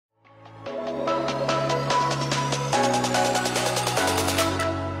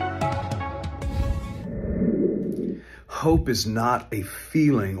Hope is not a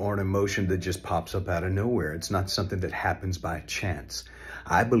feeling or an emotion that just pops up out of nowhere. It's not something that happens by chance.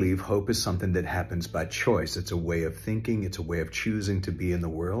 I believe hope is something that happens by choice. It's a way of thinking. It's a way of choosing to be in the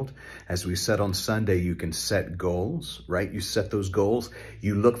world. As we said on Sunday, you can set goals, right? You set those goals.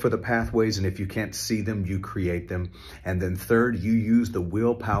 You look for the pathways, and if you can't see them, you create them. And then third, you use the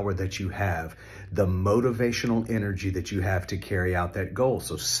willpower that you have, the motivational energy that you have to carry out that goal.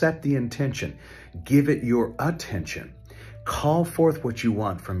 So set the intention. Give it your attention. Call forth what you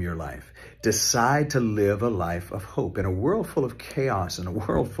want from your life. Decide to live a life of hope. In a world full of chaos, in a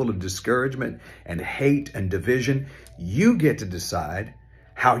world full of discouragement and hate and division, you get to decide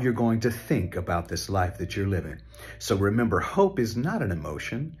how you're going to think about this life that you're living. So remember, hope is not an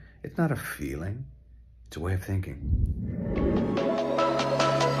emotion. It's not a feeling. It's a way of thinking.